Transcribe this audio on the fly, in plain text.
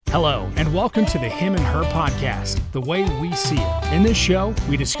Hello, and welcome to the Him and Her podcast, The Way We See It. In this show,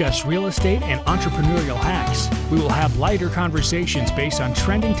 we discuss real estate and entrepreneurial hacks. We will have lighter conversations based on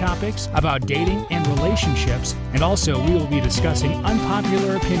trending topics about dating and relationships, and also we will be discussing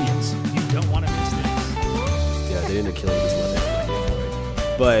unpopular opinions. You don't want to miss this. Yeah, they didn't kill this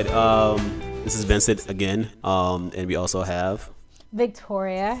one. But this is Vincent again, and we also have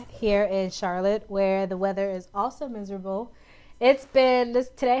Victoria here in Charlotte, where the weather is also miserable. It's been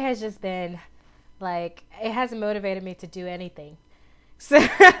today has just been like, it hasn't motivated me to do anything. So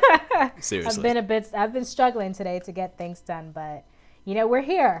seriously, I've been struggling today to get things done, but we're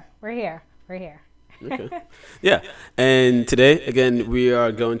here. Okay. Yeah, and today again we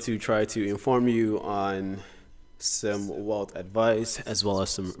are going to try to inform you on some wealth advice as well as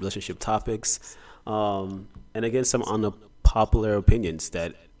some relationship topics, and again some unpopular opinions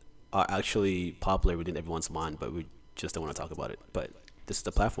that are actually popular within everyone's mind, but we just don't want to talk about it, but this is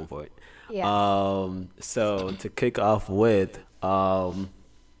the platform for it. Yeah. So to kick off with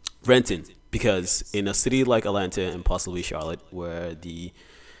renting, because in a city like Atlanta and possibly Charlotte, where the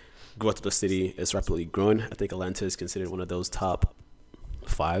growth of the city is rapidly growing, I think Atlanta is considered one of those top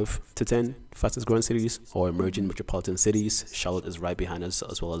 5 to 10 fastest growing cities or emerging metropolitan cities. Charlotte is right behind us,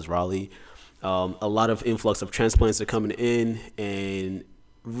 as well as Raleigh. A lot of influx of transplants are coming in, and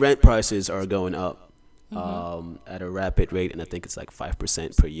rent prices are going up. At a rapid rate, and I think it's like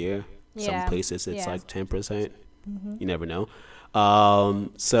 5% per year. Some places it's like 10%. You never know.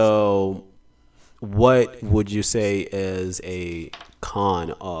 So what would you say is a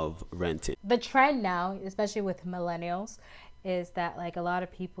con of renting? The trend now, especially with millennials, is that like a lot of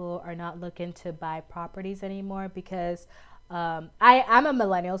people are not looking to buy properties anymore because I'm a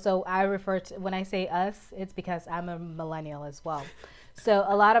millennial, so I refer to, when I say us, it's because I'm a millennial as well. So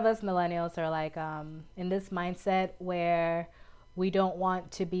a lot of us millennials are like in this mindset where we don't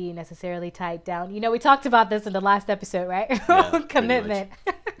want to be necessarily tied down. We talked about this in the last episode, right? Yeah, Commitment.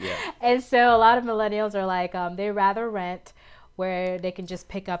 Yeah. And so a lot of millennials are like, they rather rent where they can just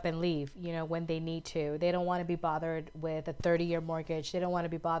pick up and leave, when they need to. They don't want to be bothered with a 30-year mortgage. They don't want to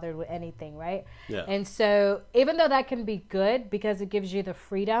be bothered with anything, right? Yeah. And so even though that can be good because it gives you the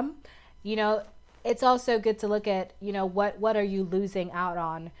freedom, it's also good to look at, what are you losing out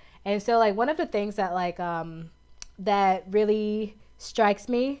on? And so like one of the things that like that really strikes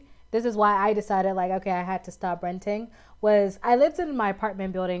me, this is why I decided like, okay, I had to stop renting, was I lived in my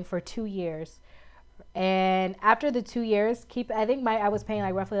apartment building for 2 years. And after the 2 years, I was paying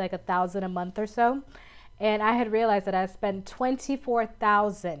like roughly like $1,000 a month or so. And I had realized that I spent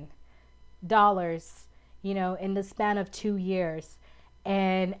 $24,000, in the span of 2 years.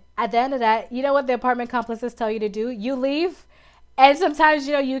 And at the end of that, you know what the apartment complexes tell you to do? You leave. And sometimes,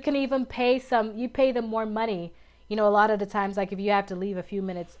 you can even pay them more money. A lot of the times, like if you have to leave a few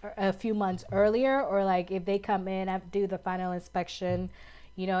months earlier, or like if they come in and do the final inspection,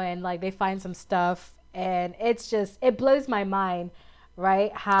 and like they find some stuff, and it blows my mind,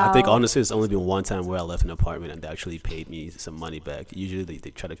 right? How I think honestly, it's only been one time where I left an apartment and they actually paid me some money back. Usually they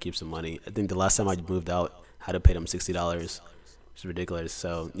try to keep some money. I think the last time I moved out, I had to pay them $60. It's ridiculous.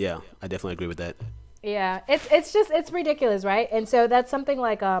 So yeah, I definitely agree with that. Yeah, it's ridiculous, right? And so that's something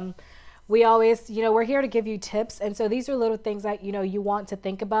like we always, we're here to give you tips, and so these are little things that you want to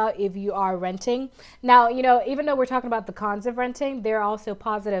think about if you are renting. Now, even though we're talking about the cons of renting, there are also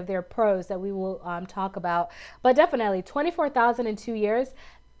there are pros that we will talk about. But definitely $24,000 in 2 years,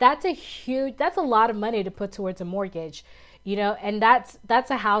 that's a lot of money to put towards a mortgage, and that's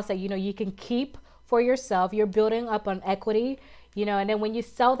a house that you can keep for yourself. You're building up on equity. And then when you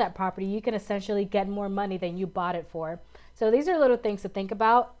sell that property, you can essentially get more money than you bought it for. So these are little things to think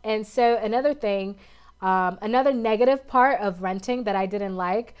about. And so another thing, another negative part of renting that I didn't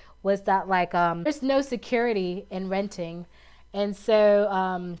like was that like there's no security in renting. And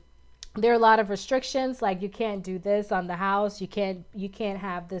so there are a lot of restrictions, like you can't do this on the house. You can't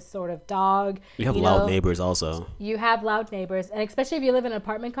have this sort of dog. You have loud neighbors also. You have loud neighbors. And especially if you live in an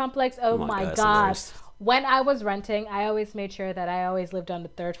apartment complex, oh my gosh. When I was renting, I always made sure that I always lived on the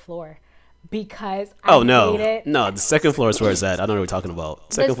 3rd floor because I hate it. No, the 2nd floor is where it's at. I don't know what you're talking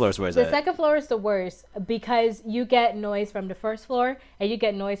about. Second floor is where it's at. The 2nd floor is the worst because you get noise from the 1st floor and you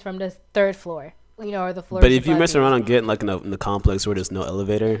get noise from the 3rd floor. Or the floor. But if you mess around and get like in the complex where there's no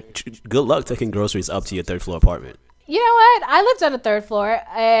elevator, good luck taking groceries up to your 3rd floor apartment. You know what? I lived on the 3rd floor,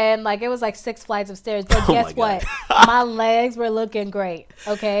 and like it was like 6 flights of stairs. But guess what? My legs were looking great.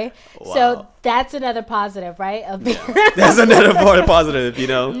 Okay, wow. So that's another positive, right? That's another positive,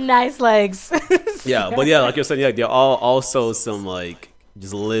 Nice legs. Yeah, but yeah, like you're saying, yeah, there are also some like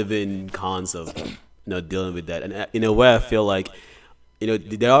just living cons of dealing with that, and in a way, I feel like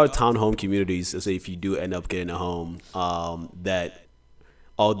there are townhome communities. So if you do end up getting a home, that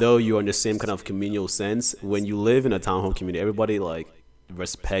although you're in the same kind of communal sense, when you live in a townhome community, everybody like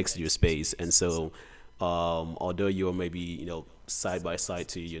respects your space, and so although you're maybe side by side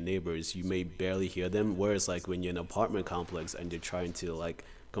to your neighbors, you may barely hear them. Whereas like when you're in an apartment complex and they're trying to like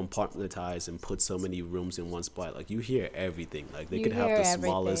compartmentalize and put so many rooms in one spot, like you hear everything. Like they could have the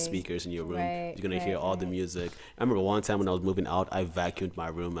smallest speakers in your room. You're gonna hear all the music. I remember one time when I was moving out, I vacuumed my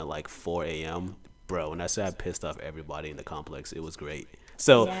room at like 4 a.m. Bro, when I said I pissed off everybody in the complex, it was great.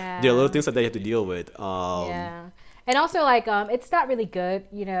 So there are little things that they have to deal with. And also like it's not really good,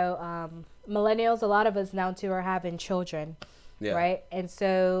 millennials, a lot of us now too are having children, right? And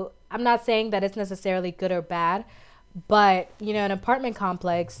so I'm not saying that it's necessarily good or bad, but an apartment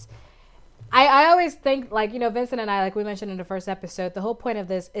complex, I always think like Vincent and I, like we mentioned in the first episode, the whole point of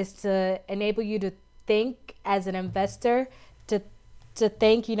this is to enable you to think as an investor, to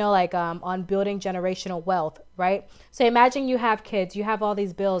think on building generational wealth, right? So imagine you have kids, you have all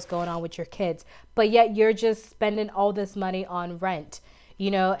these bills going on with your kids, but yet you're just spending all this money on rent,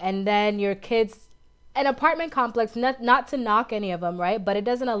 and then your kids, an apartment complex, not to knock any of them, right? But it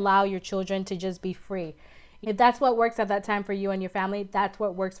doesn't allow your children to just be free. If that's what works at that time for you and your family, that's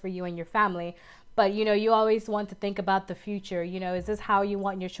what works for you and your family. But, you always want to think about the future. Is this how you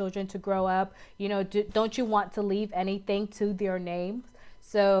want your children to grow up? Don't you want to leave anything to their names?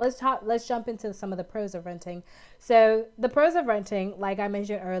 So let's jump into some of the pros of renting. So the pros of renting, like I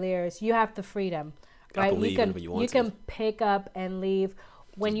mentioned earlier, is you have the freedom, right? You can pick up and leave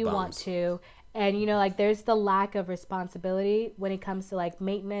when you want to. And, there's the lack of responsibility when it comes to like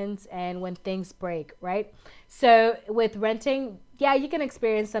maintenance and when things break, right? So with renting, you can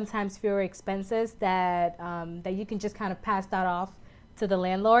experience sometimes fewer expenses that you can just kind of pass that off to the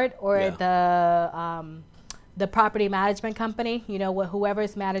landlord or the property management company, whoever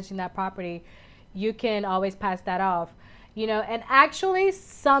is managing that property, you can always pass that off, and actually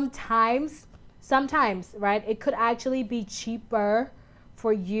sometimes, right, it could actually be cheaper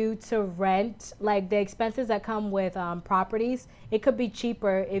for you to rent, like the expenses that come with properties, it could be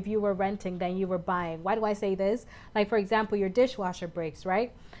cheaper if you were renting than you were buying. Why do I say this? Like, for example, your dishwasher breaks,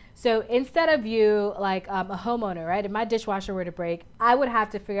 right? So instead of you, like a homeowner, right? If my dishwasher were to break, I would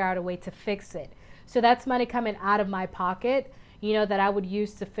have to figure out a way to fix it. So that's money coming out of my pocket, that I would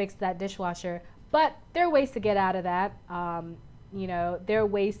use to fix that dishwasher. But there are ways to get out of that. There are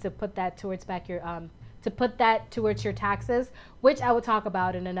ways to put that towards your taxes, which I will talk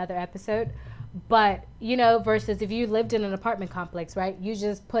about in another episode. But, versus if you lived in an apartment complex, right? You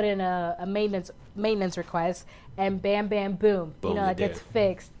just put in a maintenance request and bam, bam, boom. It gets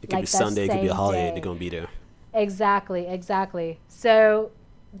fixed. It could be Sunday, it could be a holiday, they're going to be there. Exactly. So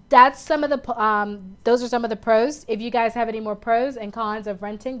that's some of the those are some of the pros. If you guys have any more pros and cons of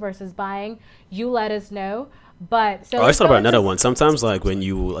renting versus buying, you let us know. But so let's talk about another one. Sometimes like when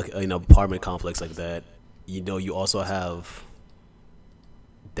you like in an apartment complex like that, you also have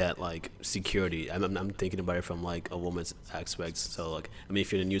that like security. I'm thinking about it from like a woman's aspect. So like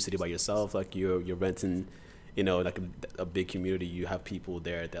if you're in a new city by yourself, like you're renting, like a big community, you have people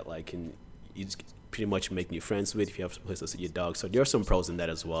there that like can pretty much make new friends with if you have some place to see your dog. So there are some pros in that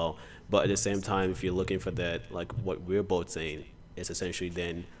as well. But at the same time, if you're looking for that, like what we're both saying, is essentially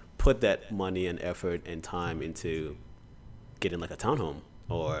then put that money and effort and time into getting like a townhome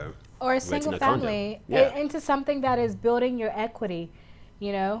or a single family into something that is building your equity,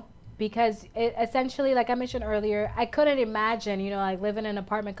 because it essentially, like I mentioned earlier, I couldn't imagine, like living in an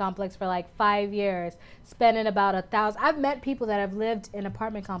apartment complex for like 5 years, spending about $1,000. I've met people that have lived in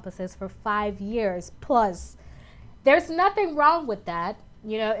apartment complexes for 5 years plus. There's nothing wrong with that.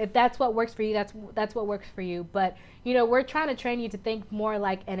 If that's what works for you, that's what works for you. But, we're trying to train you to think more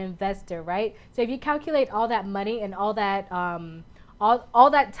like an investor, right? So if you calculate all that money and all that all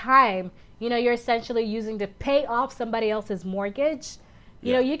that time, you're essentially using to pay off somebody else's mortgage,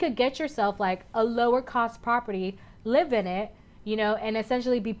 you could get yourself like a lower cost property, live in it, and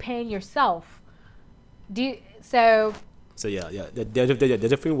essentially be paying yourself. So yeah. There are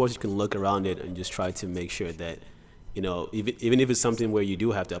different ways you can look around it and just try to make sure that, even if it's something where you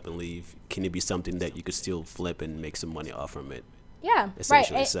do have to up and leave, can it be something that you could still flip and make some money off from it? Yeah,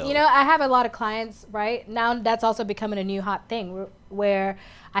 right. And, so. I have a lot of clients, right? Now that's also becoming a new hot thing where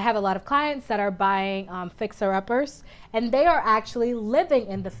I have a lot of clients that are buying fixer-uppers, and they are actually living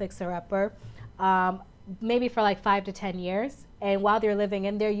in the fixer-upper maybe for like 5 to 10 years. And while they're living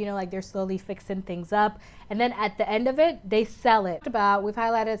in there, like they're slowly fixing things up. And then at the end of it, they sell it. We've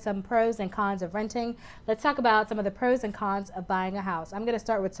highlighted some pros and cons of renting. Let's talk about some of the pros and cons of buying a house. I'm going to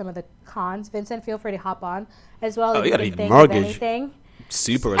start with some of the cons. Vincent, feel free to hop on as well. Oh, if you got to think mortgage. of anything.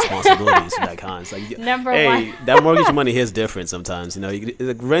 super responsibilities that cons. Like, Number hey, one. that mortgage money hits different sometimes. You know,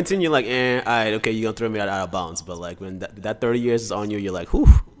 like renting, you're like, all right, okay, you're gonna throw me out of bounds. But like when that 30 years is on you, you're like, whew,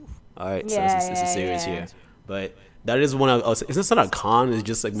 all right, so this is serious here. But that is one of, it's not a con. It's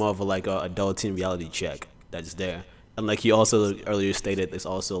just like more of a like a adulting reality check that's there. And like you also earlier stated, it's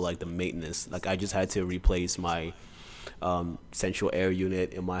also like the maintenance. Like I just had to replace my central air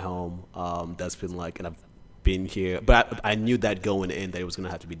unit in my home. That's been like, and I've been here, but I knew that going in that it was gonna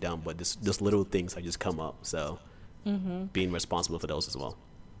have to be done. But just little things that just come up. So being responsible for those as well.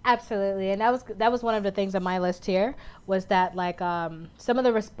 Absolutely, and that was one of the things on my list here was that like some of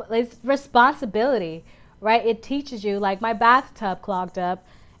the responsibility, right? It teaches you, like my bathtub clogged up,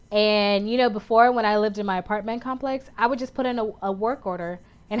 and you know before when I lived in my apartment complex, I would just put in a work order,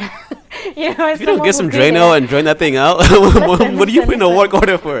 and you know, if you don't get some Drano and drain that thing out, what do you put in a work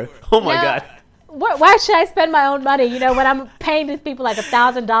order for? Oh my God. Why should I spend my own money? You know, when I'm paying these people like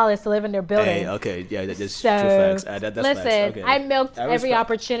 $1,000 to live in their building. Hey, okay, yeah, that's true facts. That's listen, facts. Okay. I milked every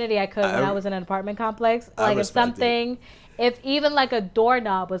opportunity I could when I was in an apartment complex. Like if something, if even like a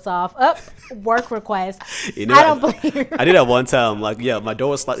doorknob was off, work request. You know, I don't believe. I did that one time. Like, yeah, my door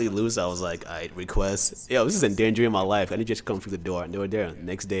was slightly loose. I was like, I request. Yeah, this is endangering my life. I need you to come through the door. And they were there.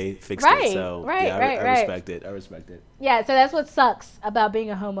 Next day, fixed it. So I respect it. I respect it. Yeah, so that's what sucks about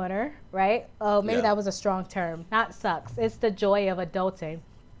being a homeowner, right? Oh, maybe that was a strong term. Not sucks. It's the joy of adulting.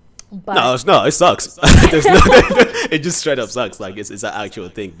 But no, it sucks. It just straight up sucks. Like it's an actual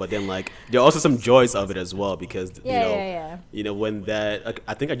thing. But then like there are also some joys of it as well because you know when that like,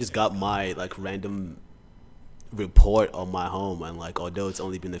 I think I just got my like random report on my home and like although it's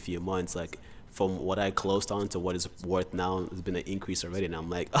only been a few months, like from what I closed on to what it's worth now, there's been an increase already, and I'm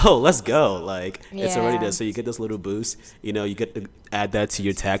like, oh, let's go! Like it's already there. So you get this little boost. You know, you get to add that to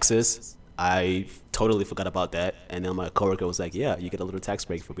your taxes. I totally forgot about that, and then my coworker was like, "Yeah, you get a little tax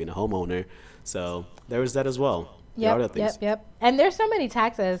break for being a homeowner." So there is that as well. Yep. And there's so many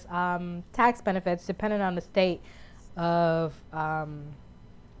tax benefits depending on the state of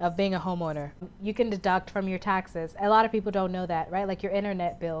being a homeowner. You can deduct from your taxes. A lot of people don't know that, right? Like your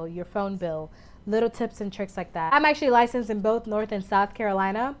internet bill, your phone bill, little tips and tricks like that. I'm actually licensed in both North and South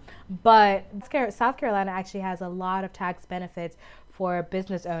Carolina, but South Carolina actually has a lot of tax benefits for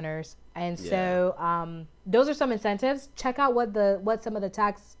business owners. And so those are some incentives. Check out what some of the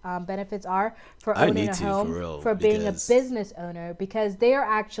tax benefits are for owning a home, for being a business owner, because they are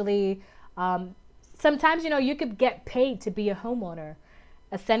actually sometimes, you know, you could get paid to be a homeowner.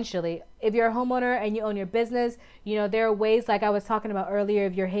 Essentially, if you're a homeowner and you own your business, you know, there are ways, like I was talking about earlier,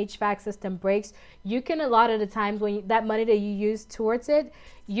 if your HVAC system breaks, you can, a lot of the times when that money that you use towards it,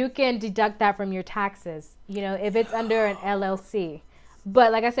 you can deduct that from your taxes, you know, if it's under an LLC.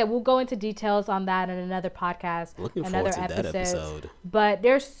 But like I said, we'll go into details on that in another podcast, another episode. But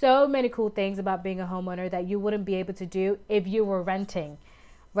there's so many cool things about being a homeowner that you wouldn't be able to do if you were renting.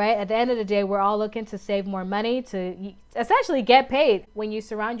 Right? At the end of the day, we're all looking to save more money, to essentially get paid. When you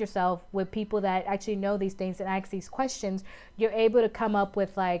surround yourself with people that actually know these things and ask these questions, you're able to come up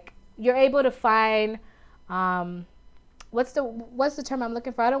with you're able to find, what's the term I'm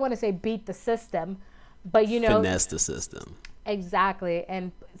looking for? I don't want to say beat the system, but you know. Finesse the system. Exactly.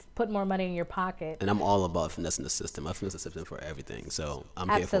 And put more money in your pocket. And I'm all about finessing the system. I finesse the system for everything. So I'm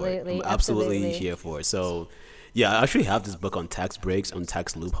here for it. I'm absolutely here for it. So yeah, I actually have this book on tax breaks, on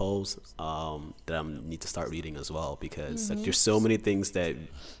tax loopholes, that I need to start reading as well, because like there's so many things that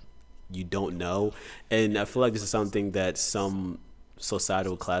you don't know, and I feel like this is something that some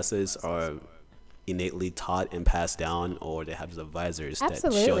societal classes are innately taught and passed down, or they have these advisors that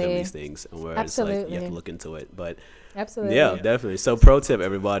show them these things, and where it's like you have to look into it. But yeah, definitely. So pro tip,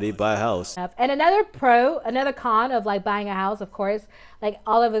 everybody, buy a house. And another con of like buying a house, of course, like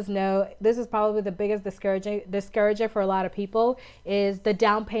all of us know, this is probably the biggest discourager for a lot of people, is the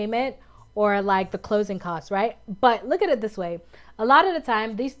down payment or like the closing costs, right? But look at it this way. A lot of the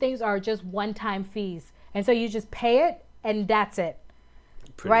time, these things are just one-time fees. And so you just pay it and that's it.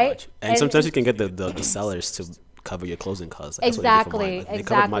 Pretty much. And sometimes you can get the sellers to cover your closing costs. Like, exactly. They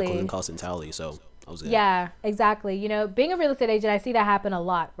covered my closing costs in Tally, so I was good. Yeah, exactly. You know, being a real estate agent, I see that happen a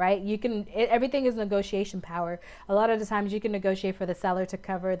lot, right? Everything is negotiation power. A lot of the times you can negotiate for the seller to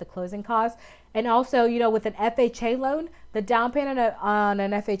cover the closing costs. And also, you know, with an FHA loan, the down payment on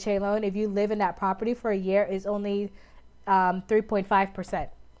an FHA loan, if you live in that property for a year, is only 3.5%.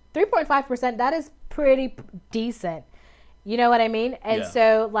 3.5%, that is pretty decent. You know what I mean? And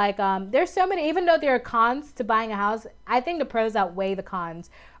so like there's so many, even though there are cons to buying a house, I think the pros outweigh the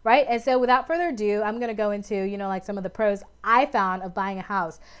cons, right? And so without further ado, I'm going to go into, you know, like some of the pros I found of buying a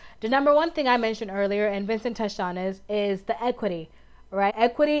house. The number one thing I mentioned earlier, and Vincent touched on, is the equity, right?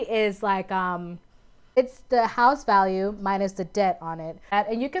 Equity is like it's the house value minus the debt on it,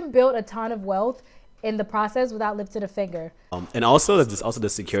 and you can build a ton of wealth in the process without lifting a finger. And also there's also the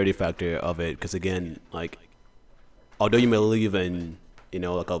security factor of it, because again, like, although you may live in,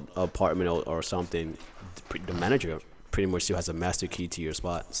 like a apartment or something, the manager pretty much still has a master key to your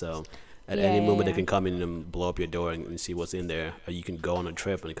spot. So at any moment they can come in and blow up your door and see what's in there. Or you can go on a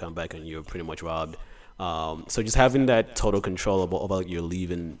trip and come back and you're pretty much robbed. So just having that total control about your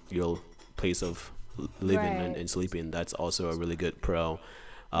leaving your place of living and sleeping, that's also a really good pro.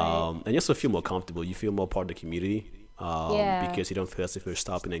 And you also feel more comfortable. You feel more part of the community. Because you don't feel as if you're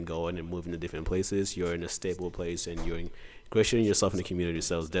stopping and going and moving to different places. You're in a stable place and you're ingratiating yourself in the community.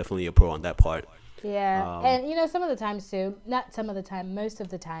 So it's definitely a pro on that part. And some of the times too, not some of the time, most of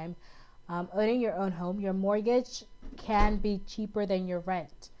the time, owning your own home, your mortgage can be cheaper than your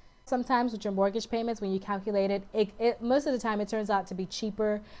rent. Sometimes with your mortgage payments, when you calculate it, most of the time it turns out to be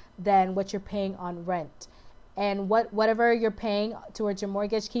cheaper than what you're paying on rent. And whatever you're paying towards your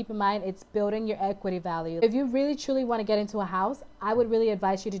mortgage, keep in mind it's building your equity value. If you really truly want to get into a house, I would really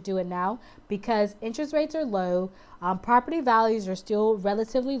advise you to do it now, because interest rates are low. Property values are still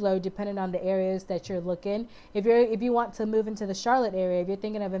relatively low depending on the areas that you're looking. If you want to move into the Charlotte area, if you're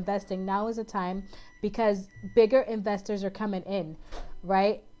thinking of investing, now is the time, because bigger investors are coming in,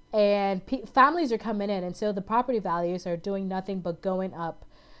 right? And families are coming in, and so the property values are doing nothing but going up.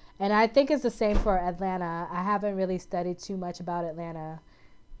 And I think it's the same for Atlanta. I haven't really studied too much about Atlanta.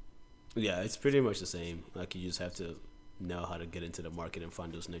 Yeah, it's pretty much the same. Like, you just have to know how to get into the market and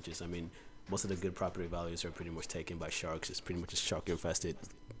find those niches. I mean, most of the good property values are pretty much taken by sharks. It's pretty much a shark-infested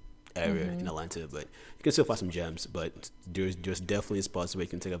area in Atlanta, but you can still find some gems. But there's definitely spots where you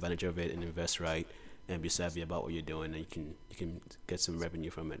can take advantage of it and invest right and be savvy about what you're doing, and you can get some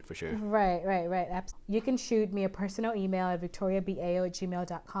revenue from it for sure. Right. Absolutely. You can shoot me a personal email at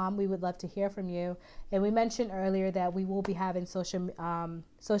victoriabao@gmail.com. We would love to hear from you. And we mentioned earlier that we will be having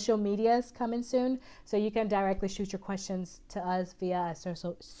social medias coming soon, so you can directly shoot your questions to us via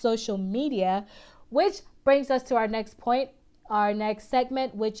social media, which brings us to our next point, our next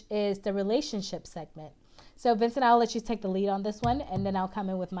segment, which is the relationship segment. So Vincent, I'll let you take the lead on this one, and then I'll come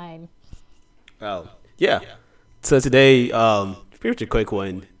in with mine. Oh, yeah. So today, pretty much a quick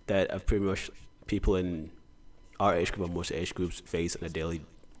one that pretty much people in our age group or most age groups face in a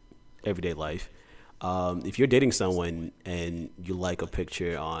everyday life. If you're dating someone and you like a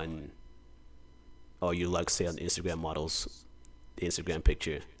picture or you like, say, on Instagram models, the Instagram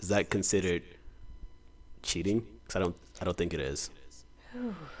picture, is that considered cheating? Because I don't think it is.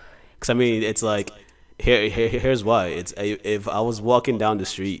 Because I mean, it's like, here's why. It's if I was walking down the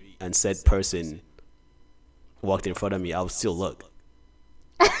street and said person walked in front of me, I would still look.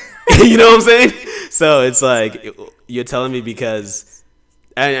 You know what I'm saying? So it's like, you're telling me because,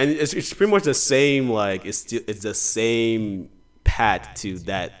 and it's pretty much the same. Like, it's the same path to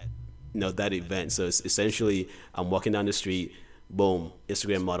that, that event. So it's essentially, I'm walking down the street, boom,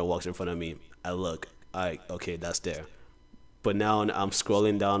 Instagram model walks in front of me. I look, okay, that's there. But now I'm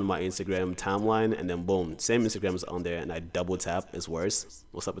scrolling down my Instagram timeline, and then boom, same Instagram is on there, and I double tap. It's worse.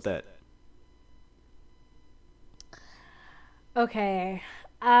 What's up with that? Okay.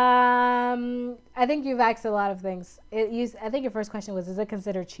 I think you've asked a lot of things. I think your first question was, is it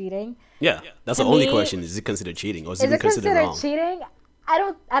considered cheating? Yeah, that's the only question. Is it considered cheating, or is it considered wrong? Cheating?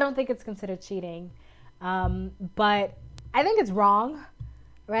 I don't think it's considered cheating. But I think it's wrong,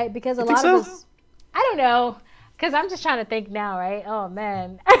 right? Because a lot of us, I don't know. Because I'm just trying to think now, right? Oh,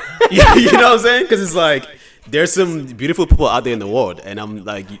 man. You know what I'm saying? Because it's like, there's some beautiful people out there in the world. And I'm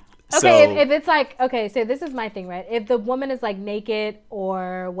like, okay, if it's like, okay, so this is my thing, right? If the woman is like naked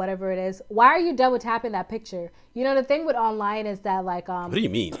or whatever it is, why are you double tapping that picture? You know, the thing with online is that like... What do you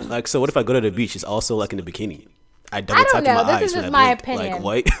mean? Like, so what if I go to the beach, it's also like in a bikini? I double tap my eyes. This is just my opinion.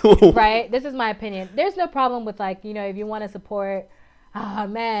 Like, what? Right? This is my opinion. There's no problem with like, if you want to support... Oh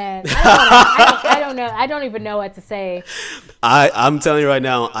man, I don't know. I don't even know what to say. I'm telling you right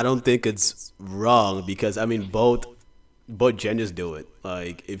now, I don't think it's wrong, because I mean both genders do it.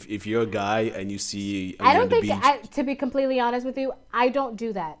 Like if you're a guy and you see, I don't think. To be completely honest with you, I don't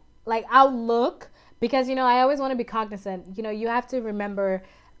do that. Like, I'll look, because I always want to be cognizant. You have to remember.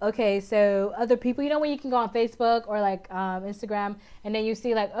 Okay, so other people, when you can go on Facebook or like Instagram, and then you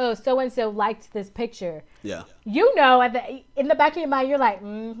see like, oh, so and so liked this picture. Yeah. In the back of your mind, you're like,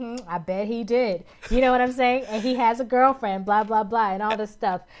 I bet he did. You know what I'm saying? And he has a girlfriend, blah blah blah, and all this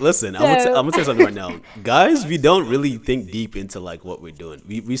stuff. Listen, I'm gonna tell you something right now, guys. We don't really think deep into like what we're doing.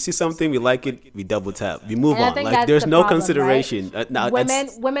 We see something, we like it, we double tap, we move on. Like, there's no consideration. Right?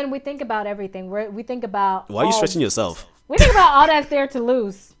 Women, we think about everything. We think about. Why are you stretching yourself? We think about all that's there to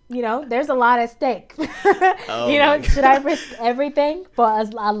lose. You know, there's a lot at stake. Oh you know, my should I risk everything for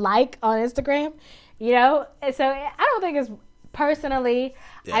a like on Instagram? You know, and so I don't think it's personally.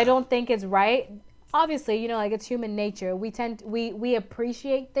 Yeah. I don't think it's right. Obviously, you know, like it's human nature. We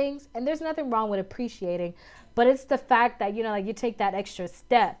appreciate things, and there's nothing wrong with appreciating, but it's the fact that, you know, like you take that extra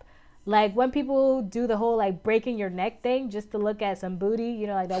step. Like when people do the whole like breaking your neck thing just to look at some booty, you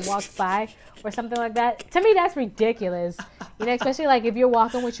know, like that walks by or something like that. To me, that's ridiculous. You know, especially like if you're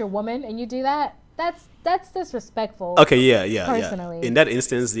walking with your woman and you do that, that's disrespectful. Okay, yeah. Personally. In that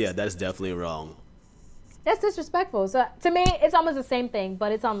instance, yeah, that's definitely wrong. That's disrespectful. So to me, it's almost the same thing,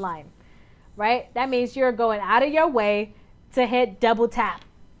 but it's online, right? That means you're going out of your way to hit double tap.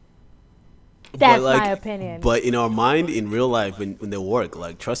 That's But, my opinion. But in our mind, in real life, when they work,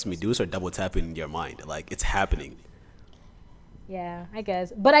 like, trust me, dudes are double tapping in your mind. Like, it's happening. Yeah, I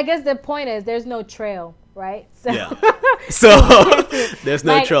guess. But I guess the point is there's no trail, right? So Yeah. So there's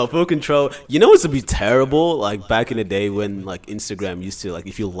no Like- trail. Full control. You know what's to be terrible? Like back in the day when like Instagram used to, like,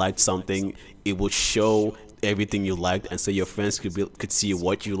 if you liked something, it would show everything you liked, and so your friends could see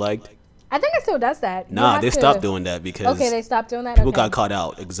what you liked. I think it still does that. You Nah, have they to- stopped doing that because Okay, they stopped doing that. people Okay. got caught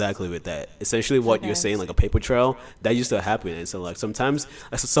out exactly with that. Essentially, what Okay. you're saying, like a paper trail, that used to happen. And so, like, sometimes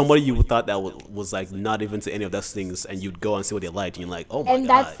somebody you thought that was like not even to any of those things, and you'd go and see what they liked, and you're like, oh my And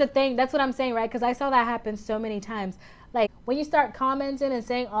god. that's the thing. That's what I'm saying, right? Because I saw that happen so many times. Like when you start commenting and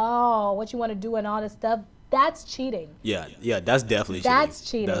saying, "Oh, what you want to do" and all this stuff, that's cheating. Yeah, that's definitely cheating. That's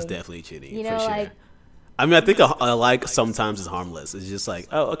cheating. That's definitely cheating. You for know, sure. like- I mean, I think a like sometimes is harmless. It's just like,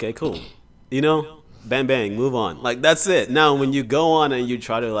 oh, okay, cool. You know, bang bang, move on. Like that's it. Now, when you go on and you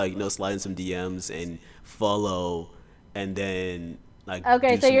try to, like, you know, slide in some DMs and follow, and then like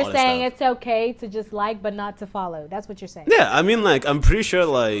Okay, do so some you're other saying stuff. it's okay to just like but not to follow. That's what you're saying. Yeah, I mean, like, I'm pretty sure,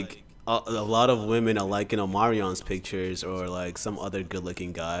 like, a lot of women are liking Omarion's pictures or, like, some other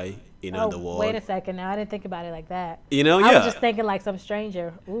good-looking guy, you know, in the world. Wait a second. Now I didn't think about it like that. You know, I yeah. was just thinking like some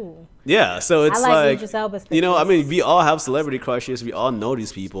stranger. Ooh. Yeah, so it's like like, Idris Elba's you know, I pictures. mean, we all have celebrity crushes. We all know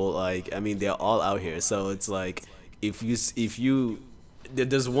these people. Like, I mean, they're all out here. So it's like, if you,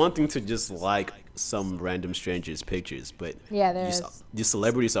 there's one thing to just like some random strangers' pictures, but Yeah, there is. these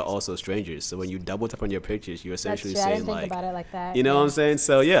celebrities are also strangers. So when you double tap on your pictures, you're That's essentially true. I saying, didn't think like, about it like that. you know what I'm saying?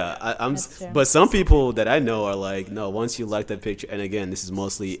 So yeah, I'm. That's true. But some people that I know are like, no. Once you like that picture, and again, this is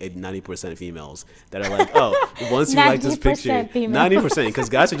mostly 90% females that are like, oh, once you like this 90% picture, female. 90%, because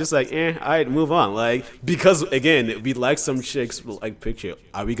guys are just like, all right, move on. Like, because again, we like some chicks like picture.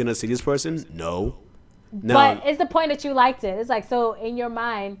 Are we gonna see this person? No. No. But it's the point that you liked it. It's like, so in your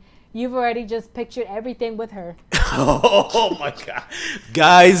mind, you've already just pictured everything with her. Oh my god.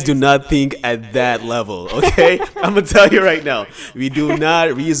 Guys do not think at that level, okay? I'm gonna tell you right now. We do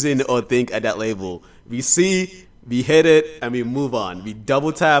not reason or think at that level. We see, we hit it, and we move on. We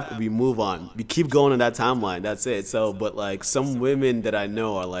double tap, we move on. We keep going on that timeline. That's it. So, but like some women that I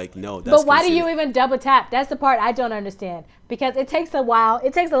know are like, no, that's But why do you considered- even double tap? That's the part I don't understand. Because it takes a while.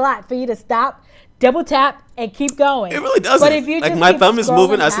 It takes a lot for you to stop, double tap, and keep going. It really doesn't. But if you like just my keep thumb is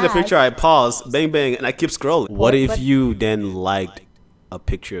moving, I scrolling see the picture, I pause, bang bang, and I keep scrolling. What if but- you then liked a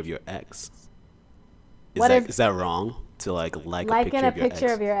picture of your ex? What if- Is that wrong to like liking a picture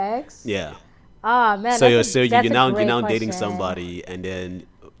of your ex? Yeah. Oh man. So that's you're a now great dating question. somebody, and then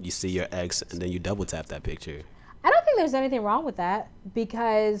you see your ex, and then you double tap that picture. I don't think there's anything wrong with that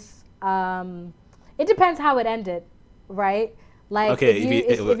because it depends how it ended, right? Like Okay, if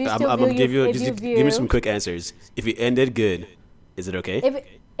you I'm still gonna view give you if just you give me view- some quick answers. If it ended good, is it okay?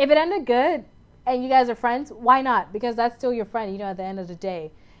 If it ended good and you guys are friends, why not? Because that's still your friend, you know, at the end of the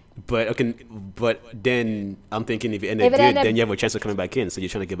day. But okay, but then I'm thinking if it ended If it good, ended- then you have a chance of coming back in. So you're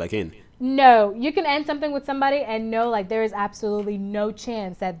trying to get back in. No, you can end something with somebody and know like there is absolutely no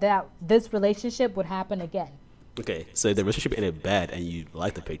chance that this relationship would happen again. Okay, so the relationship ended bad, and you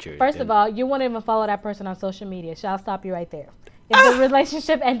like the picture. First then- of all, you won't even follow that person on social media. So I'll stop you right there. If the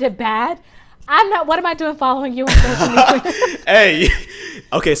relationship ended bad, I'm not. What am I doing following you on social media? Hey,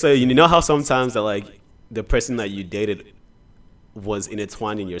 okay, so you know how sometimes that like the person that you dated was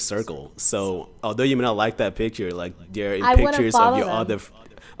intertwined in your circle. So although you may not like that picture, like they're in I wouldn't pictures of follow your them. other.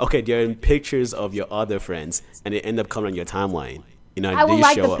 Okay, they're in pictures of your other friends, and they end up coming on your timeline. You know, I they will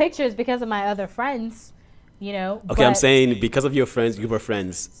like show the up. pictures because of my other friends. You know. Okay, I'm but- saying because of your friends, you were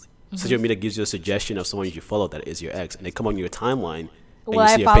friends. Mm-hmm. Social media gives you a suggestion of someone you follow that is your ex, and they come on your timeline, and Will you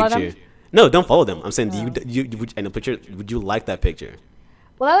I see a follow picture. them? No, don't follow them. I'm saying, do you would, and the picture? Would you like that picture?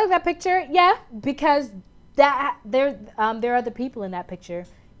 Well, I like that picture, yeah, because that there are other people in that picture,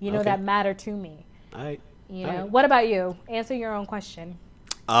 you know, Okay. that matter to me. All right. You All know. right. What about you? Answer your own question.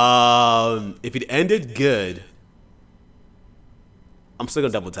 If it ended good, I'm still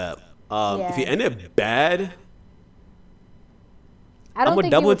gonna double tap. If you Yeah. end it bad, I don't I'm gonna think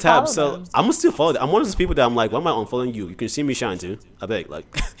you double would tap. follow So them. I'm gonna still follow. I'm one of those people that I'm like, why am I unfollowing you? You can see me shine too. I beg, like,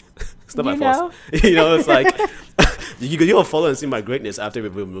 it's not my You fault. You know, it's like you unfollow and see my greatness after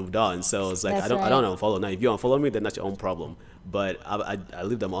we've moved on. So it's like That's I don't right. unfollow. Now, if you unfollow me, then that's your own problem. But I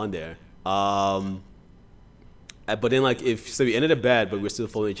leave them on there. But then like if so we ended it bad, but we're still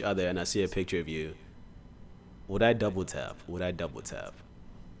following each other, and I see a picture of you, would I double tap? Would I double tap?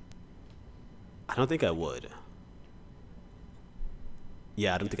 I don't think I would.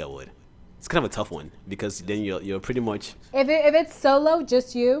 Yeah, I don't think I would. It's kind of a tough one because then you're pretty much If it's solo,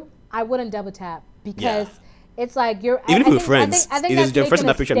 just you, I wouldn't double tap because it's like you're. even if I we're think, friends. I think If there's that's your friends in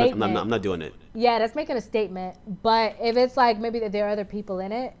that making picture, a I'm statement. not doing it. Yeah, that's making a statement. But if it's like maybe that there are other people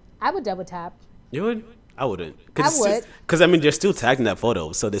in it, I would double tap. You would? I wouldn't. I would. Because I mean, they're still tagged in that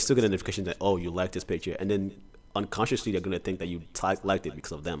photo, so they still get a notification that oh, you liked this picture, and then unconsciously they're gonna think that you liked it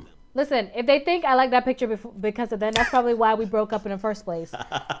because of them. Listen, if they think I like that picture because of them, that's probably why we broke up in the first place.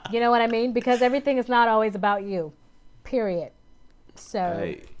 You know what I mean? Because everything is not always about you. Period. So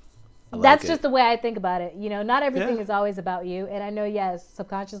Right. I like that's it. just the way I think about it. You know, not everything Yeah. is always about you. And I know, yes,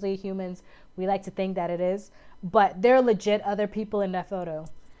 subconsciously humans, we like to think that it is. But there are legit other people in that photo.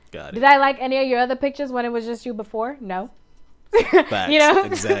 Got Did it. I like any of your other pictures when it was just you before? No. Facts. You know?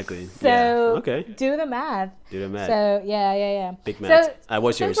 Exactly. So Yeah. Okay. do the math. Do the math. So yeah. Big math.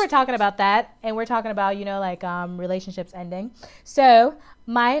 What's since yours? we're talking about that, and we're talking about like relationships ending. So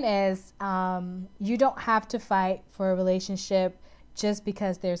mine is you don't have to fight for a relationship just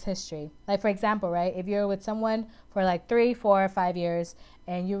because there's history. Like for example, right? If you're with someone for like 3, 4, 5 years,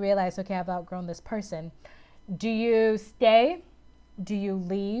 and you realize, okay, I've outgrown this person. Do you stay? Do you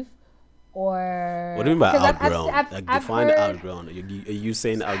leave? Or What do you mean by 'cause outgrown? Like I've define heard outgrown. Are you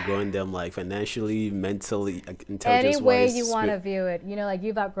saying outgrowing them like financially, mentally, like, any intelligence way wise? you want to view it, like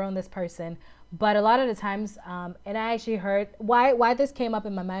you've outgrown this person. But a lot of the times, and I actually heard why this came up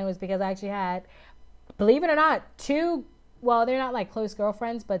in my mind was because I actually had, believe it or not, two. Well, they're not like close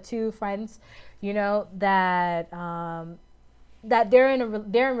girlfriends, but two friends, that that they're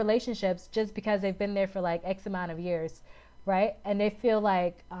in relationships just because they've been there for like X amount of years, right? And they feel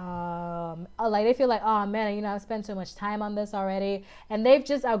like oh man, I've spent so much time on this already, and they've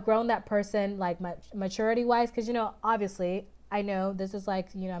just outgrown that person like maturity wise, because obviously I know this is like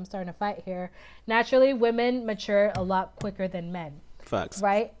I'm starting to fight here. Naturally, women mature a lot quicker than men. Facts.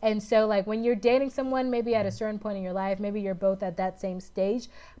 Right. And so like when you're dating someone, maybe at a certain point in your life, maybe you're both at that same stage,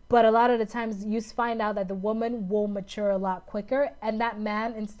 but a lot of the times you find out that the woman will mature a lot quicker, and that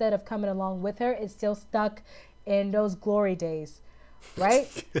man, instead of coming along with her, is still stuck in those glory days. Right.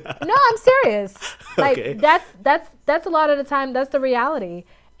 No, I'm serious. Like Okay. that's a lot of the time, that's the reality.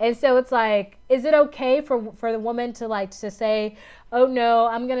 And so it's like, is it okay for the woman to say, oh no,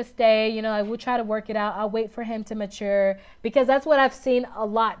 I'm going to stay, I will try to work it out. I'll wait for him to mature, because that's what I've seen a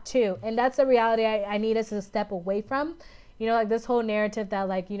lot too. And that's a reality I need us to step away from. Like this whole narrative that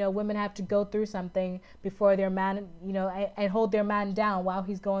like, women have to go through something before their man, and hold their man down while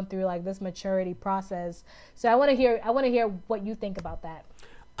he's going through like this maturity process. So I want to hear what you think about that.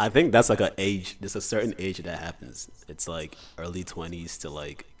 I think that's like there's a certain age that happens. It's like early 20s to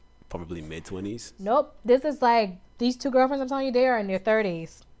like probably mid 20s. Nope. This is like these two girlfriends I'm telling you, they are in their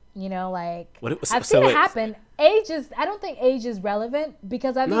 30s. Like I've so seen it wait. happen. I don't think age is relevant,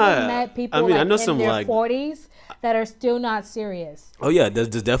 because I've Nah, even met people I mean, I like know in some, their like- 40s that are still not serious. Oh yeah, there's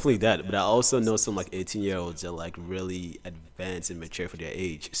definitely that. But I also know some like 18-year-olds that like really advanced and mature for their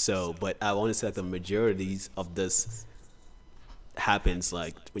age. So, but I want to say like the majorities of this happens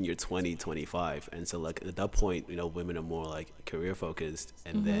like when you're 20, 25. And so like at that point, women are more like career focused,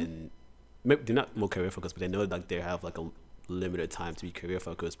 and then maybe they're not more career focused, but they know like they have like a limited time to be career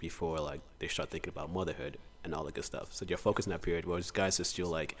focused before like they start thinking about motherhood and all that good stuff. So they're focused in that period, whereas guys are still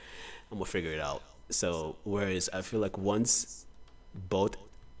like, I'm gonna figure it out. So whereas I feel like once both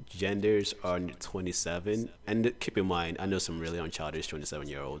genders are 27, and keep in mind, I know some really unchildish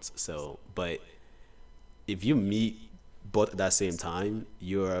 27-year-olds. So, but if you meet both at that same time,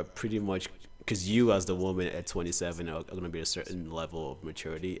 you're pretty much, because you as the woman at 27 are going to be a certain level of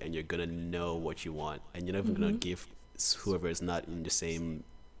maturity, and you're going to know what you want, and you're never going to give whoever is not in the same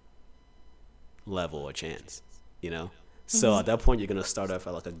level a chance, So at that point, you're going to start off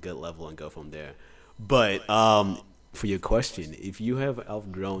at like a good level and go from there. But for your question, if you have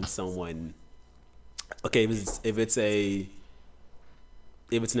outgrown someone, okay, if it's an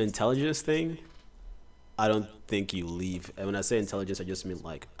intelligence thing, I don't think you leave. And when I say intelligence, I just mean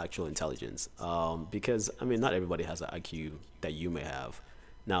like actual intelligence. Because I mean, not everybody has an IQ that you may have.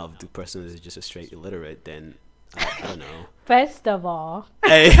 Now, if the person is just a straight illiterate, then I don't know. First of all,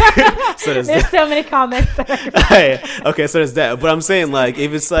 Hey, so there's there's that. so many comments. Hey, okay, so there's that. But I'm saying, like,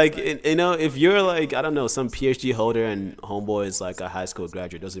 if it's like, if you're like, I don't know, some PhD holder and homeboy is like a high school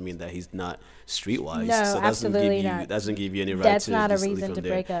graduate, doesn't mean that he's not streetwise. No, so absolutely not. That doesn't give you any right That's to not a just leave reason from to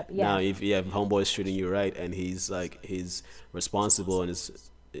there. break up. Yeah. Now, if homeboy is treating you right and he's responsible and is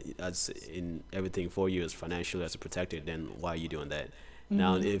as in everything for you as financially as a protector, then why are you doing that?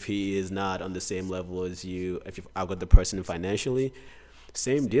 Now, if he is not on the same level as you, if you've outgot the person financially,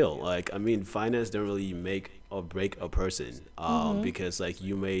 same deal. Like, I mean, finance don't really make or break a person, because like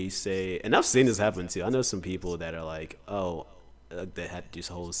you may say, and I've seen this happen too. I know some people that are like, oh, they had this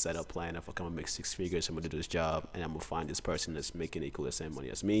whole setup plan. If I come and make 6 figures, I'm gonna do this job, and I'm gonna find this person that's making equal the same money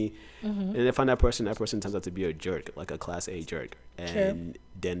as me. And they find that person turns out to be a jerk, like a class A jerk, and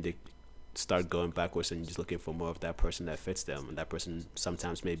then they start going backwards and just looking for more of that person that fits them. And that person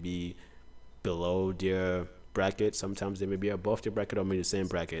sometimes may be below their bracket, sometimes they may be above their bracket, or maybe the same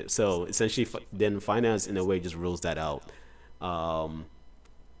bracket. So essentially, then finance in a way just rules that out.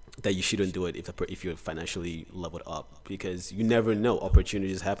 That you shouldn't do it if you're financially leveled up, because you never know,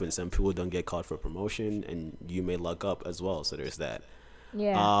 opportunities happen. Some people don't get called for promotion, and you may luck up as well. So there's that.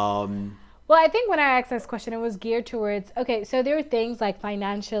 Yeah. Well, I think when I asked this question, it was geared towards, okay, so there are things like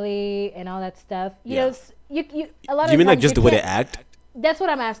financially and all that stuff. You know, you a lot of you mean like times just the way they act? That's what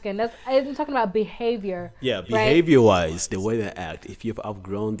I'm asking. I'm talking about behavior. Yeah, right? behavior-wise, the way they act. If you've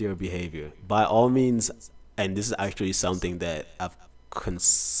outgrown their behavior, by all means, and this is actually something that I've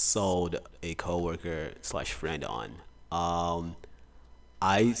consoled a coworker / friend on.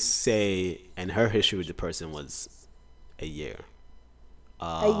 I say, and her history with the person was a year.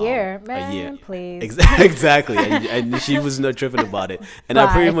 A year, man, a year. please. Exactly. and she was not tripping about it. And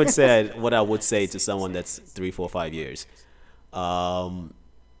I pretty much said what I would say to someone that's 3, 4, 5 years.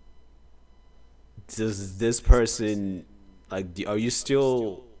 Does this person, like, are you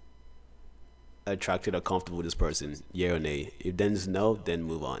still attracted or comfortable with this person? Yeah or nay? If then is no, then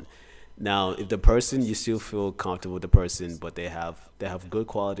move on. Now, if the person, you still feel comfortable with the person, but they have good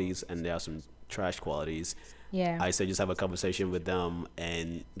qualities and they have some trash qualities, I say just have a conversation with them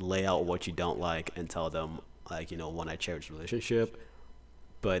and lay out what you don't like and tell them, like, one, I cherish the relationship,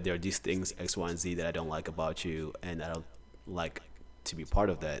 but there are these things X, Y, and Z that I don't like about you, and I don't like to be part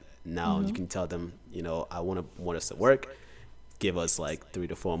of that. Now you can tell them, I want us to work. Give us like 3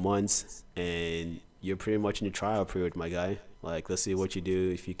 to 4 months, and you're pretty much in the trial period, my guy. Like, let's see what you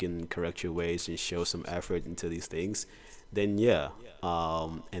do. If you can correct your ways and show some effort into these things, then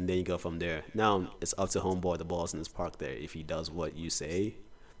and then you go from there. Now it's up to homeboy, the ball's in his park there. If he does what you say,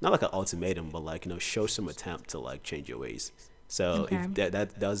 not like an ultimatum, but like, show some attempt to like change your ways. So if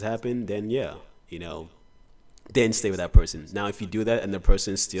that does happen, then then stay with that person. Now, if you do that and the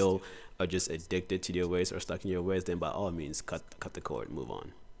person still are just addicted to your ways or stuck in your ways, then by all means, cut the cord, move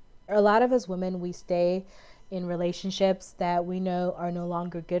on. A lot of us women, we stay in relationships that we know are no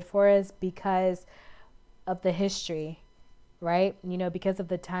longer good for us because of the history, right? Because of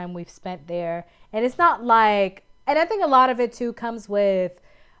the time we've spent there. And it's not like, and I think a lot of it too comes with,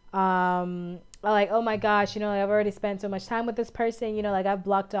 like, oh my gosh, I've already spent so much time with this person, like I've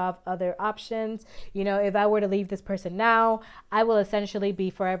blocked off other options. If I were to leave this person now, I will essentially be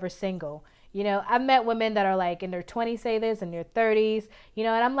forever single. I've met women that are like in their 20s say this, in their 30s, and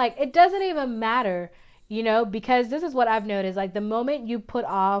I'm like, it doesn't even matter, because this is what I've noticed. Like, the moment you put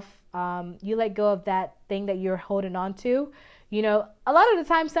off, you let go of that thing that you're holding on to, a lot of the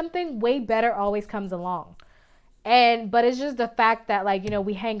time something way better always comes along. But it's just the fact that, like,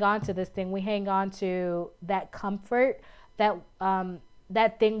 we hang on to this thing. We hang on to that comfort,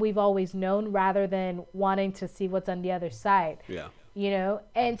 that thing we've always known, rather than wanting to see what's on the other side. Yeah.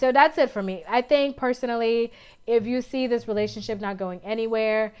 And so that's it for me. I think personally, if you see this relationship not going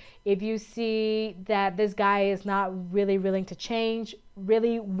anywhere, if you see that this guy is not really willing to change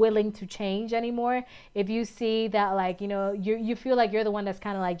anymore, if you see that, like, you feel like you're the one that's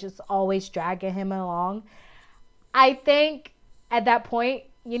kind of like just always dragging him along, I think at that point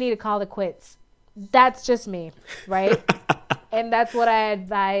you need to call it quits. That's just me, right? And that's what I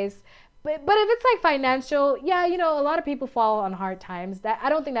advise. But if it's like financial, a lot of people fall on hard times. That, I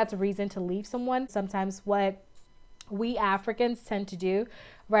don't think that's a reason to leave someone. Sometimes what we Africans tend to do,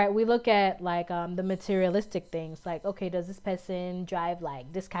 right? We look at like the materialistic things, like, okay, does this person drive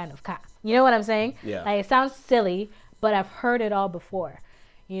like this kind of car? You know what I'm saying? Yeah. Like, it sounds silly, but I've heard it all before,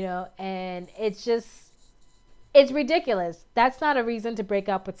 and it's ridiculous. That's not a reason to break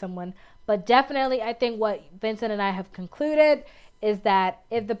up with someone. But definitely, I think what Vincent and I have concluded is that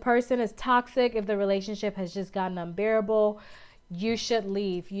if the person is toxic, if the relationship has just gotten unbearable, you should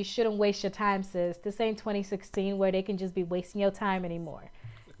leave. You shouldn't waste your time, sis. This ain't 2016 where they can just be wasting your time anymore.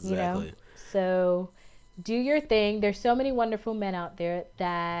 Exactly. You know? So do your thing. There's so many wonderful men out there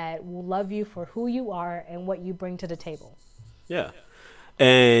that will love you for who you are and what you bring to the table. Yeah.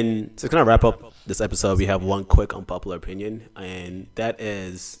 And to kind of wrap up this episode, we have one quick unpopular opinion, and that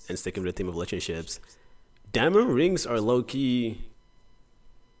is, and sticking with the theme of relationships, diamond rings are low-key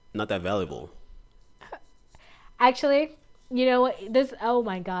not that valuable. Actually, you know what? Oh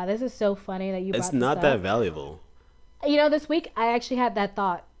my God, this is so funny that you brought It's this not up. that valuable. You know, this week I actually had that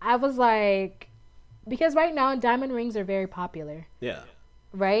thought. I was like, because right now diamond rings are very popular, Yeah.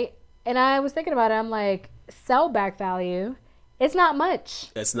 right? And I was thinking about it. I'm like, sell back value, it's not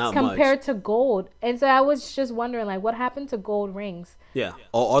much. It's not compared much. to gold. And so I was just wondering, like, what happened to gold rings? Yeah.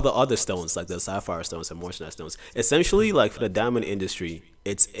 Or all the other stones, like the sapphire stones and moissanite stones. Essentially, like for the diamond industry,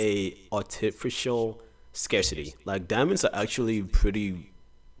 it's a artificial scarcity. Like diamonds are actually pretty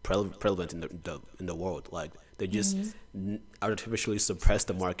prevalent in the world. Like they just artificially suppress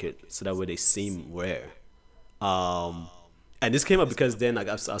the market so that way they seem rare. And this came up because then like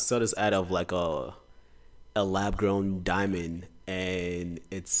I saw this ad of like a lab grown diamond, and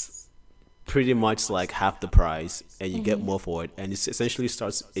it's pretty much like half the price, and you get more for it. And it essentially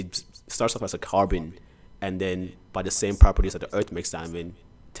starts off as a carbon, and then by the same properties that the earth makes diamond,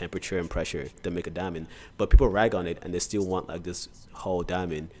 temperature and pressure, they make a diamond. But people rag on it, and they still want like this whole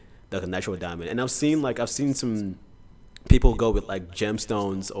diamond, like a natural diamond. And I've seen some people go with like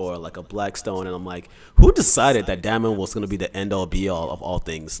gemstones or like a black stone, and I'm like, who decided that diamond was going to be the end all be all of all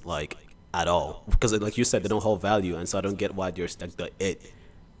things, like at all? Because like you said, they don't hold value, and so I don't get why there's like the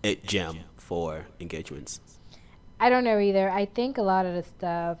it gem for engagements. I don't know either. I think a lot of the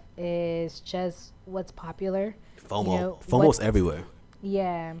stuff is just what's popular. FOMO. You know, FOMO's everywhere.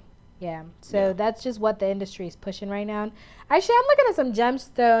 Yeah. So that's just what the industry is pushing right now. Actually, I'm looking at some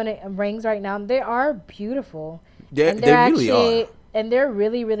gemstone rings right now. They are beautiful. Yeah, they really are. And they're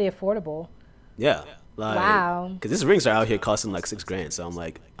really, really affordable. Yeah. Like, Wow. Because these rings are out here costing like $6,000. So I'm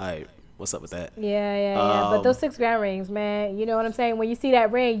like, all right, what's up with that? Yeah. But those $6,000 rings, man, you know what I'm saying? When you see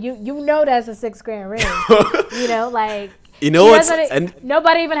that ring, you know that's a $6,000 ring. You know, like. You know what's and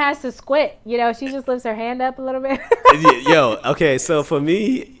nobody even has to squint. You know, she just lifts her hand up a little bit. Yo, okay, so for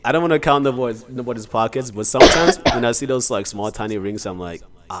me, I don't want to count nobody's pockets, but sometimes when I see those like small tiny rings, I'm like,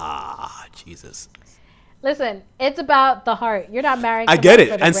 Jesus. Listen, it's about the heart. You're not marrying. I get it,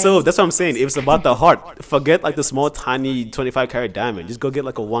 for the and ring. so that's what I'm saying. If it's about the heart, forget like the small tiny 25 karat diamond. Just go get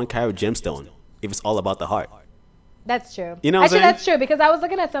like a 1 carat gemstone. If it's all about the heart. That's true. You know what I'm saying? That's true, because I was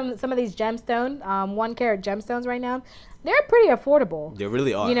looking at some of these gemstone, 1 carat gemstones right now. They're pretty affordable. They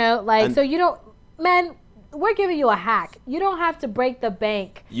really are. You know, like, And so you don't, man, we're giving you a hack. You don't have to break the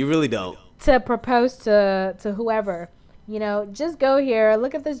bank you really don't. to propose to whoever. You know, just go here,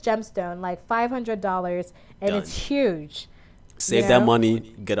 look at this gemstone, like $500, and Done. it's huge. Save You that know? money,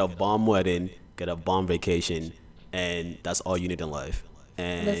 get a bomb wedding, get a bomb vacation, and that's all you need in life.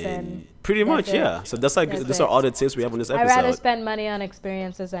 And Listen, pretty much, that's it. yeah. So that's like That's those it. are all the tips we have on this I'd rather episode. spend money on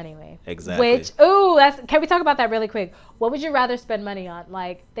experiences anyway. Exactly. Can we talk about that really quick? What would you rather spend money on?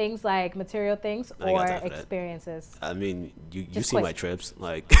 Like things like material things I ain't got or time for that. experiences? I mean, you Just see quick. my trips,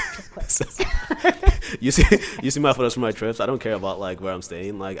 like quick. you see my photos from my trips. I don't care about like where I'm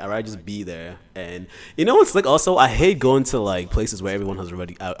staying. Like I rather just be there. And you know what's like also I hate going to like places where everyone has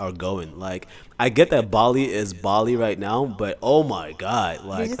already are going. Like I get that Bali is Bali right now, but oh my god,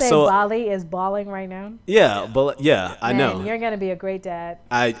 like Did you say so Bali is balling right now? yeah, but yeah, I Man, know. You're gonna be a great dad.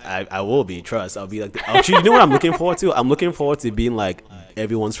 I will be. Trust. I'll be like. Actually, you know what I'm looking forward to? I'm looking forward to being like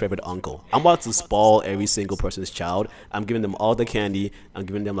everyone's favorite uncle. I'm about to spoil every single person's child. I'm giving them all the candy. I'm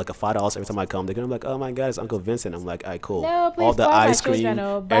giving them like a $5 every time I come. They're gonna be like, "Oh my god, it's Uncle Vincent." I'm like, "All right, cool." No, please all the spoil my ice cream, children,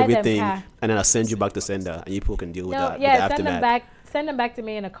 or buy them everything, car. and then I'll send you back to Senda, and you people can deal with No, that. yeah, with the send them aftermath. back. Send them back to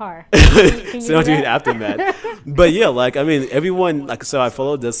me in a car. Can you So don't do do it that? aftermath. But yeah, like I mean, everyone like so I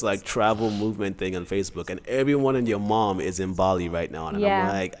follow this like travel movement thing on Facebook, and everyone and your mom is in Bali right now, and Yeah,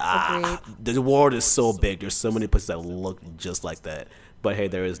 I'm like, agreed. the world is so big. There's so many places that look just like that. But hey,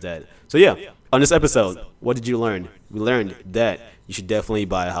 there is that. So yeah, on this episode, what did you learn? We learned that you should definitely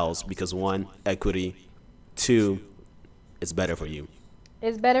buy a house because 1, equity, 2, it's better for you.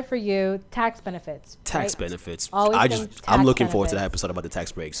 It's better for you. Tax benefits. Tax right? benefits. Always I'm think tax looking forward to that benefits. episode about the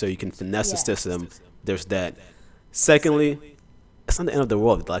tax break, so you can finesse the Yes. system. There's that. Secondly, it's not the end of the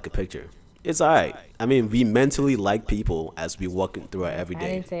world to like a picture. It's all right. I mean, we mentally like people as we walking through our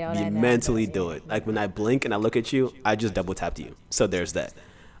everyday. didn't say all We that now, mentally but do it. Like when I blink and I look at you, I just double tapped you. So there's that.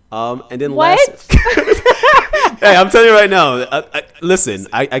 And then What? last, Hey, I'm telling you right now. Listen,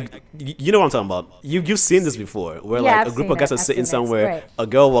 you know what I'm talking about. You've seen this before, where Yeah, like I've a group seen of guys it. are I've sitting seen it. somewhere, Right. a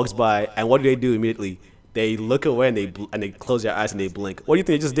girl walks by, and what do they do immediately? They look away and they close their eyes and they blink. What do you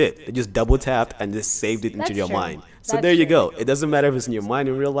think they just did? They just double tapped and just saved it into That's your true. mind. So That's there you true. go. It doesn't matter if it's in your mind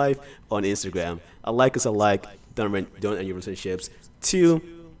in real life or on Instagram. A like is a like. Don't end your relationships. 2,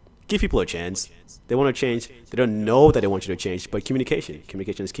 give people a chance. They want to change. They don't know that they want you to change, but communication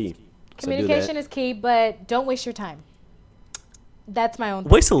is key. So do that. Communication is key, but don't waste your time. That's my own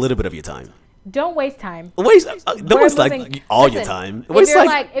thing. Waste a little bit of your time. Don't waste time. Don't We're waste like moving- all your listen, time. if Waste you're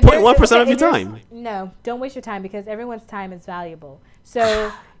like if you're- 0.1% of your if you're- time. No, don't waste your time because everyone's time is valuable.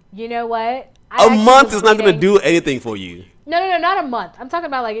 So, you know what? A actually month was is not going to reading- do anything for you. No, not a month. I'm talking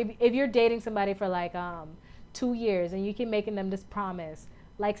about like if you're dating somebody for like 2 years and you keep making them this promise,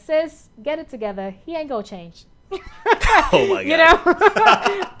 like sis, get it together. He ain't gonna change. Oh my You god.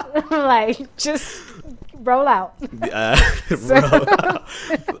 know, like just roll out.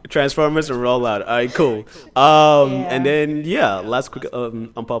 Transformers and roll out. All right, cool. And then last quick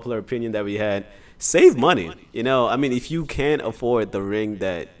unpopular opinion that we had: save money. You know, I mean, if you can't afford the ring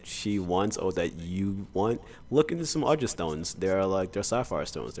that she wants or that you want, look into some other stones. They're sapphire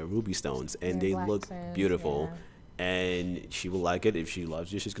stones, they're ruby stones, and They're they black look stones, beautiful. yeah. And she will like it. If she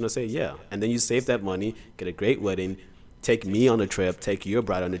loves you, she's gonna say yeah. And then you save that money, get a great wedding, take me on the trip, take your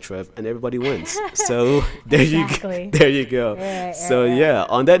bride on the trip, and everybody wins. So there Exactly. you go. There you go. Right, So right. yeah,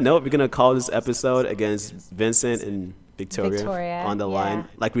 on that note, we're gonna call this episode against Vincent and Victoria on the yeah. line.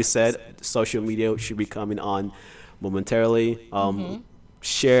 Like we said, social media should be coming on momentarily.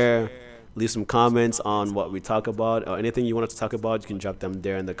 Share, leave some comments on what we talk about or anything you want us to talk about. You can drop them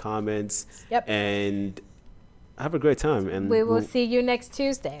there in the comments. Yep. And have a great time. And We will see you next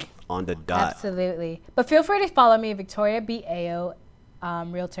Tuesday. on the dot. Absolutely. But feel free to follow me, Victoria BAO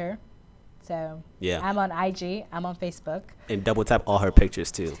Realtor. So Yeah. I'm on IG. I'm on Facebook. And double tap all her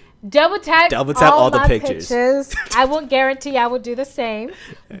pictures too. Double tap all the my pictures. I won't guarantee I will do the same,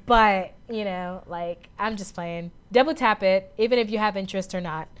 but you know, like I'm just playing. Double tap it, even if you have interest or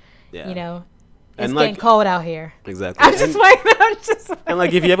not. Yeah. You know, And it's like- getting cold out here. Exactly. I'm just playing. I'm just playing. And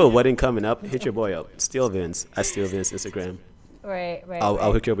like if you have a wedding coming up, hit your boy up. Steal Vince at Steal Vince Instagram. Right.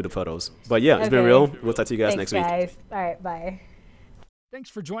 I'll hook you up with the photos. But yeah, it's been Okay. real. We'll talk to you guys Thanks, next week. guys. All right. Bye. Thanks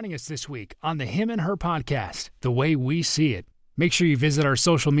for joining us this week on the Him and Her podcast, The Way We See It. Make sure you visit our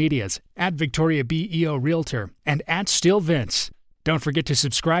social medias at Victoria BEO Realtor and at Still Vince. Don't forget to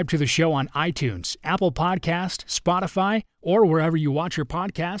subscribe to the show on iTunes, Apple Podcast, Spotify, or wherever you watch your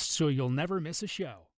podcasts so you'll never miss a show.